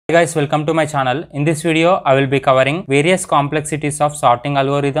Hey guys, welcome to my channel. In this video, I will be covering various complexities of sorting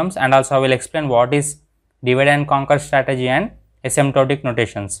algorithms and also I will explain what is divide and conquer strategy and asymptotic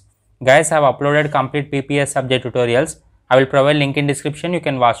notations. Guys, I have uploaded complete PPS subject tutorials. I will provide link in description. You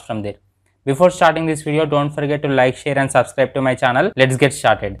can watch from there. Before starting this video, don't forget to like, share and subscribe to my channel. Let's get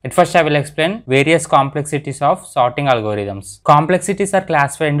started. At first, I will explain various complexities of sorting algorithms. Complexities are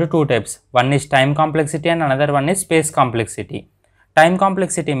classified into two types. One is time complexity and another one is space complexity. Time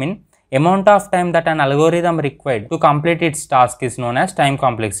complexity means amount of time that an algorithm required to complete its task is known as time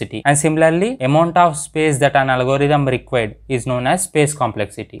complexity, and similarly amount of space that an algorithm required is known as space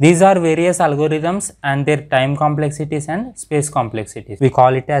complexity. These are various algorithms and their time complexities and space complexities. We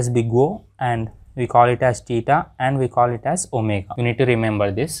call it as big O and we call it as theta and we call it as omega. You need to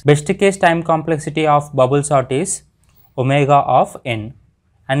remember this. Best case time complexity of bubble sort is omega of n,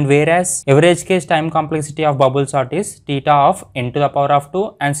 and whereas average case time complexity of bubble sort is theta of n to the power of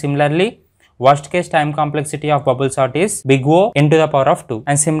 2, and similarly worst case time complexity of bubble sort is big O n to the power of 2,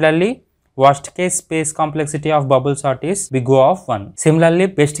 and similarly worst case space complexity of bubble sort is big O of 1. Similarly,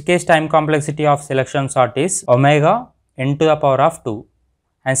 best case time complexity of selection sort is omega n to the power of 2,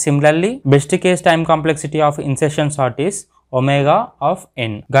 and similarly best case time complexity of insertion sort is omega of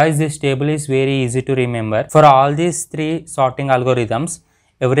n. Guys, this table is very easy to remember. For all these three sorting algorithms,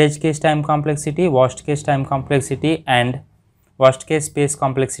 average case time complexity, worst case time complexity and worst case space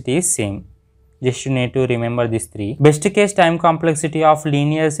complexity is same. Just you need to remember these three. Best case time complexity of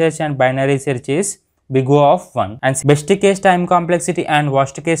linear search and binary search is big O of 1, and best case time complexity and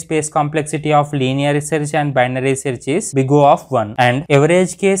worst case space complexity of linear search and binary search is big O of 1, and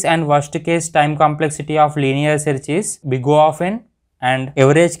average case and worst case time complexity of linear search is big O of n, and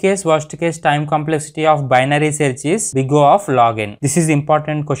average case worst case time complexity of binary search is big O of log n. This is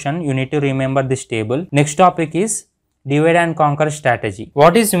important question. You need to remember this table. Next topic is divide and conquer strategy.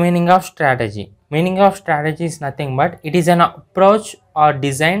 What is meaning of strategy? Meaning of strategy is nothing but it is an approach or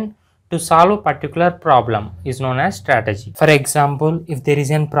design to solve a particular problem is known as strategy. For example, if there is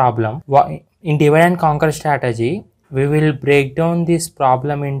a problem in divide and conquer strategy, we will break down this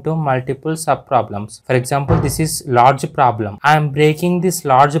problem into multiple sub problems. For example, this is large problem. I am breaking this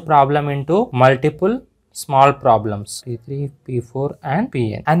large problem into multiple small problems P3, P4 and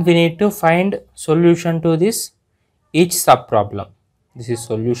Pn, and we need to find solution to this each sub problem. This is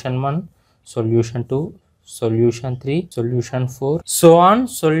solution 1, solution 2, solution 3, solution 4, so on,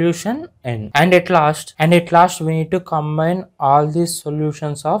 solution n, and at last we need to combine all these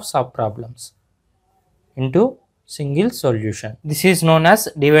solutions of sub problems into single solution. This is known as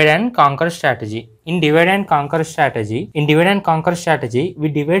divide and conquer strategy. In divide and conquer strategy, we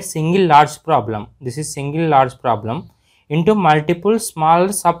divide single large problem. This is single large problem into multiple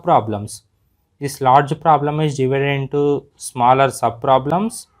smaller sub problems. This large problem is divided into smaller sub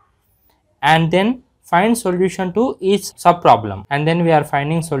problems, and then find solution to each sub problem, and then we are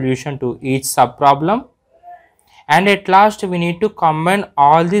finding solution to each sub problem, and at last we need to combine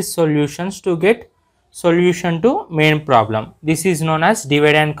all these solutions to get solution to main problem. This is known as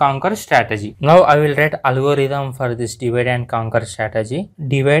divide and conquer strategy. Now I will write algorithm for this divide and conquer strategy.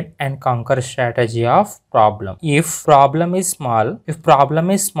 Divide and conquer strategy of problem. If problem is small,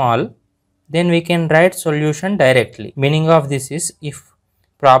 then we can write solution directly. Meaning of this is, if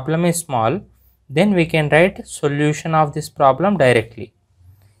problem is small, then we can write solution of this problem directly.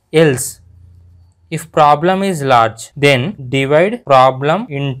 Else, if problem is large, then divide problem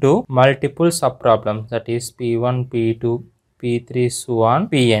into multiple subproblems, that is P1, P2, P3, so on,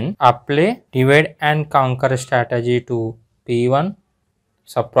 Pn. Apply divide and conquer strategy to P1,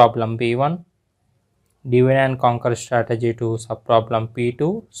 subproblem P1. Divide and conquer strategy to subproblem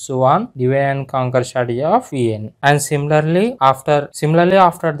P2, so on, divide and conquer strategy of Pn. And similarly after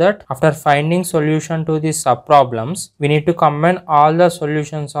that, after finding solution to these subproblems, we need to combine all the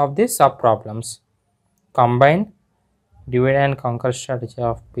solutions of these subproblems. Combine divide and conquer strategy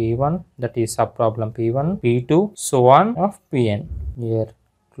of P1, that is subproblem P1, P2, so on of Pn. Here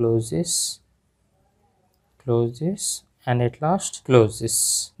close this, and at last close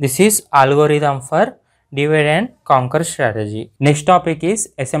this. This is algorithm for divide and conquer strategy. Next topic is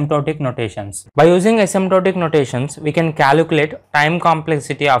asymptotic notations. By using asymptotic notations, we can calculate time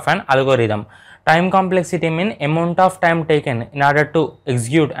complexity of an algorithm. Time complexity means amount of time taken in order to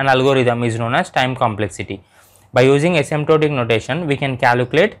execute an algorithm is known as time complexity. By using asymptotic notation, we can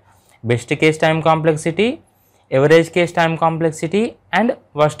calculate best case time complexity, average case time complexity and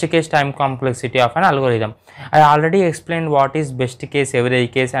worst case time complexity of an algorithm. I already explained what is best case,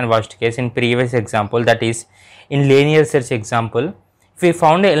 average case and worst case in previous example, that is in linear search example. If we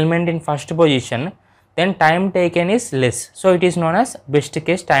found an element in first position, then time taken is less. So it is known as best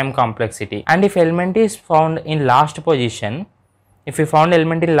case time complexity. And if element is found in last position, if we found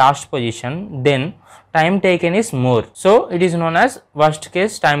element in last position, then time taken is more. So it is known as worst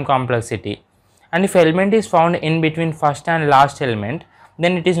case time complexity. And if element is found in between first and last element,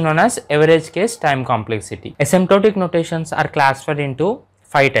 then it is known as average case time complexity. Asymptotic notations are classified into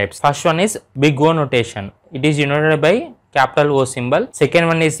 5 types. First one is big O notation. It is denoted by capital O symbol. Second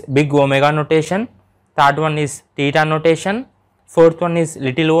one is big omega notation. Third one is theta notation. Fourth one is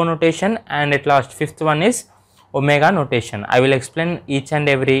little o notation, and at last fifth one is omega notation. I will explain each and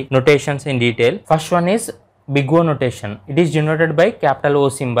every notations in detail. First one is big O notation. It is denoted by capital O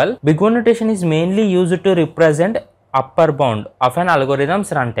symbol. Big O notation is mainly used to represent upper bound of an algorithm's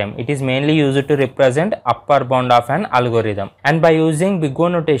runtime. It is mainly used to represent upper bound of an algorithm. And by using big O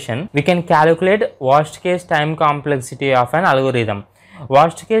notation, we can calculate worst case time complexity of an algorithm.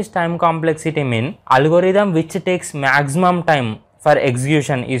 Worst case time complexity mean algorithm which takes maximum time for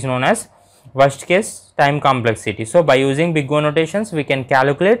execution is known as worst case time complexity. So by using big O notations, we can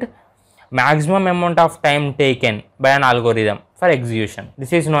calculate maximum amount of time taken by an algorithm for execution.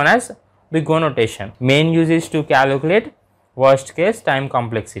 This is known as big O notation. Main use is to calculate worst case time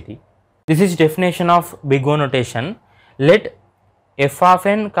complexity. This is definition of big O notation. Let f of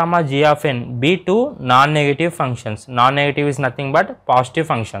n comma g of n be two non-negative functions. Non-negative is nothing but positive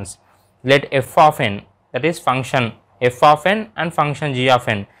functions. Let f of n, that is function f of n and function g of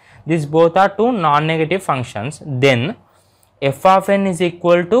n, these both are two non-negative functions. Then f of n is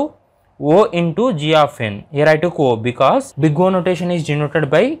equal to O into g of n. Here I took O because big O notation is denoted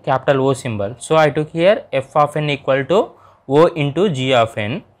by capital O symbol. So I took here f of n equal to O into g of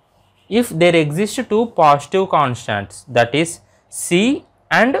n. If there exist two positive constants, that is c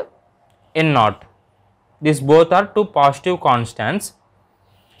and n naught, these both are two positive constants,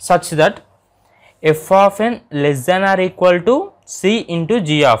 such that f of n less than or equal to c into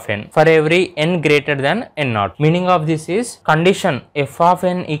g of n for every n greater than n naught. Meaning of this is condition f of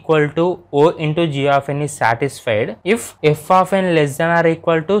n equal to O into g of n is satisfied if f of n less than or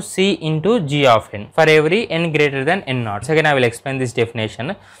equal to c into g of n for every n greater than n naught. Second, I will explain this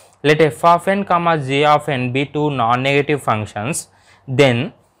definition. Let f of n comma g of n be two non-negative functions.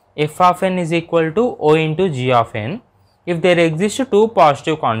 Then f of n is equal to O into g of n if there exist two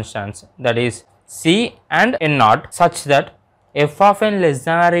positive constants, that is c and n naught, such that f of n less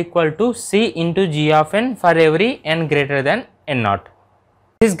than or equal to c into g of n for every n greater than n naught.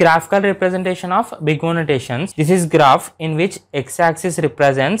 This is graphical representation of big O notations. This is graph in which x-axis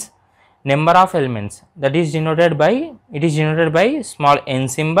represents number of elements, that is denoted by, it is denoted by small n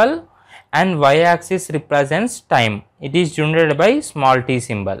symbol, and y-axis represents time, it is denoted by small t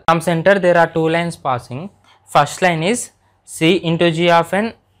symbol. From center there are two lines passing. First line is c into g of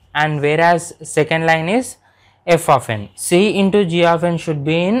n, and whereas second line is f of n. C into g of n should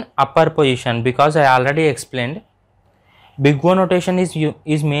be in upper position because I already explained big O notation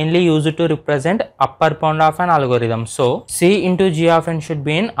is mainly used to represent upper bound of an algorithm. So c into g of n should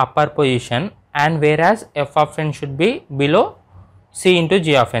be in upper position, and whereas f of n should be below c into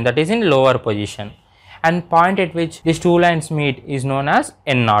g of n, that is in lower position. And point at which these two lines meet is known as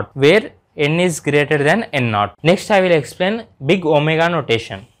n naught, where n is greater than n naught. Next I will explain big omega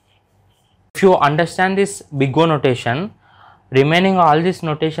notation. If you understand this big O notation, remaining all these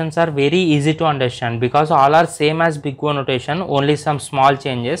notations are very easy to understand because all are same as big O notation, only some small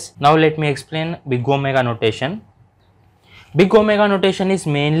changes. Now let me explain big omega notation. Big omega notation is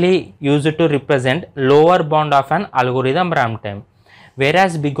mainly used to represent lower bound of an algorithm runtime,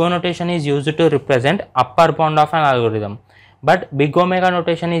 whereas big O notation is used to represent upper bound of an algorithm. But big omega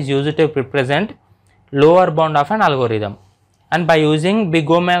notation is used to represent lower bound of an algorithm. And by using big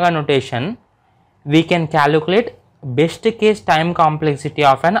omega notation, we can calculate best case time complexity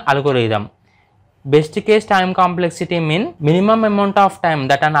of an algorithm. Best case time complexity mean minimum amount of time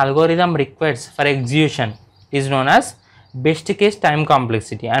that an algorithm requires for execution is known as best case time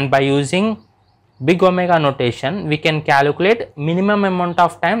complexity. And by using big omega notation, we can calculate minimum amount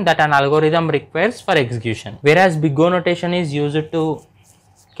of time that an algorithm requires for execution. Whereas big O notation is used to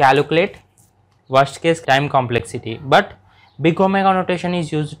calculate worst case time complexity, but big omega notation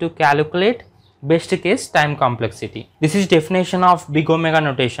is used to calculate best case time complexity. This is definition of big omega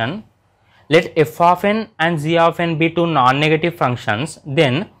notation. Let f of n and g of n be two non-negative functions.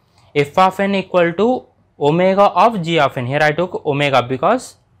 Then f of n equal to omega of g of n. Here I took omega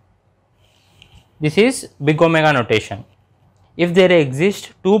because this is big omega notation. If there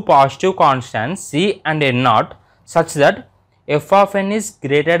exist two positive constants c and n naught, such that f of n is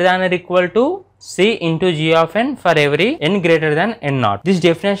greater than or equal to C into G of n for every n greater than n naught. This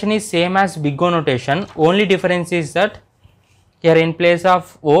definition is same as big O notation, only difference is that here in place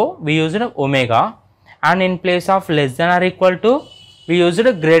of O we used omega, and in place of less than or equal to we used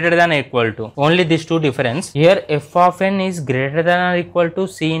greater than or equal to. Only these two difference. Here f of n is greater than or equal to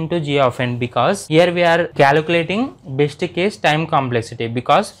C into G of n, because here we are calculating best case time complexity,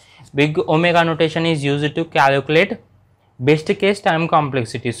 because big omega notation is used to calculate best case time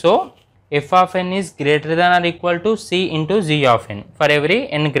complexity. So f of n is greater than or equal to C into G of n for every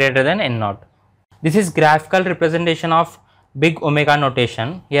n greater than n naught. This is graphical representation of big omega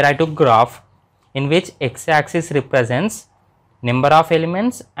notation. Here I took graph in which x axis represents number of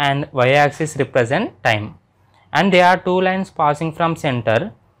elements and y axis represent time, and there are two lines passing from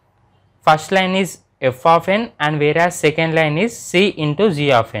center. First line is f of n, and whereas second line is C into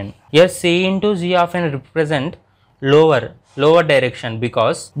G of n. Here C into G of n represent lower direction,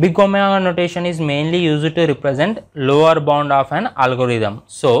 because big omega notation is mainly used to represent lower bound of an algorithm.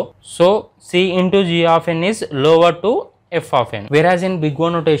 So C into G of n is lower to f of n, whereas in big O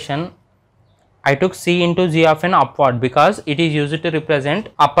notation I took C into G of n upward, because it is used to represent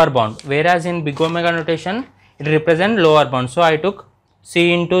upper bound, whereas in big omega notation it represent lower bound. So I took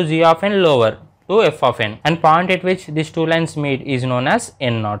C into G of n lower to f of n, and point at which these two lines meet is known as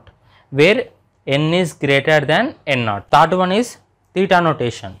n naught, where n is greater than n naught. Third one is theta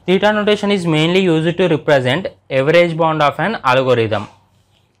notation. Theta notation is mainly used to represent average bound of an algorithm,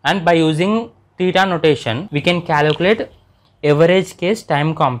 and by using theta notation we can calculate average case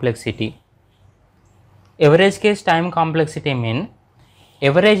time complexity. Average case time complexity mean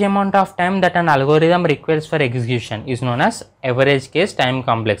average amount of time that an algorithm requires for execution is known as average case time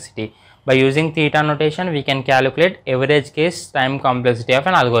complexity. By using theta notation we can calculate average case time complexity of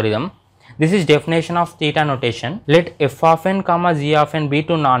an algorithm. This is definition of theta notation. Let f of n comma g of n be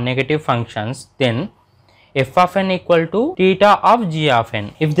two non-negative functions, then f of n equal to theta of g of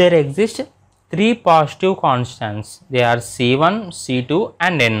n. If there exist three positive constants, they are c1, c2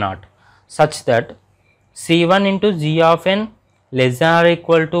 and n naught, such that c1 into g of n less than or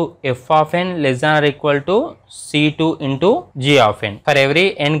equal to f of n less than or equal to c2 into g of n for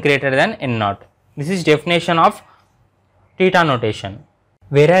every n greater than n naught. This is definition of theta notation.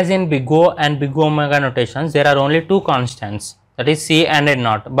 Whereas in big O and big omega notations there are only two constants, that is c and n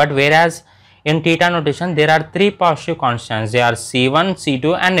naught, but whereas in theta notation there are three positive constants, they are c1,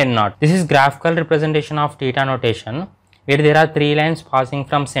 c2 and n naught. This is graphical representation of theta notation, where there are three lines passing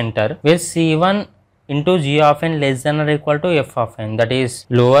from center, where c1 into g of n less than or equal to f of n, that is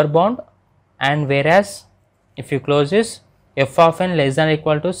lower bound, and whereas if you close this, f of n less than or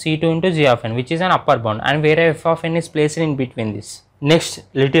equal to c2 into g of n, which is an upper bound, and where f of n is placed in between this. Next,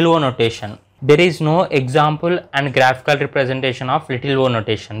 little o notation. There is no example and graphical representation of little o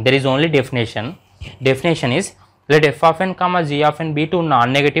notation. There is only definition. Definition is, let f of n comma g of n be two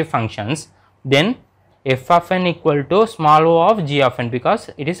non-negative functions, then f of n equal to small o of g of n,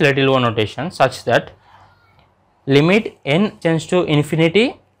 because it is little o notation, such that limit n tends to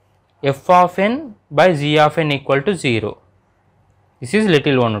infinity, f of n by g of n equal to 0. This is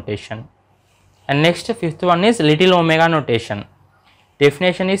little o notation. And next, fifth one is little omega notation.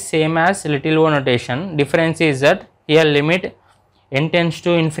 Definition is same as little o notation. Difference is that here limit n tends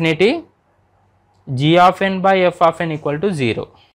to infinity, g of n by f of n equal to 0.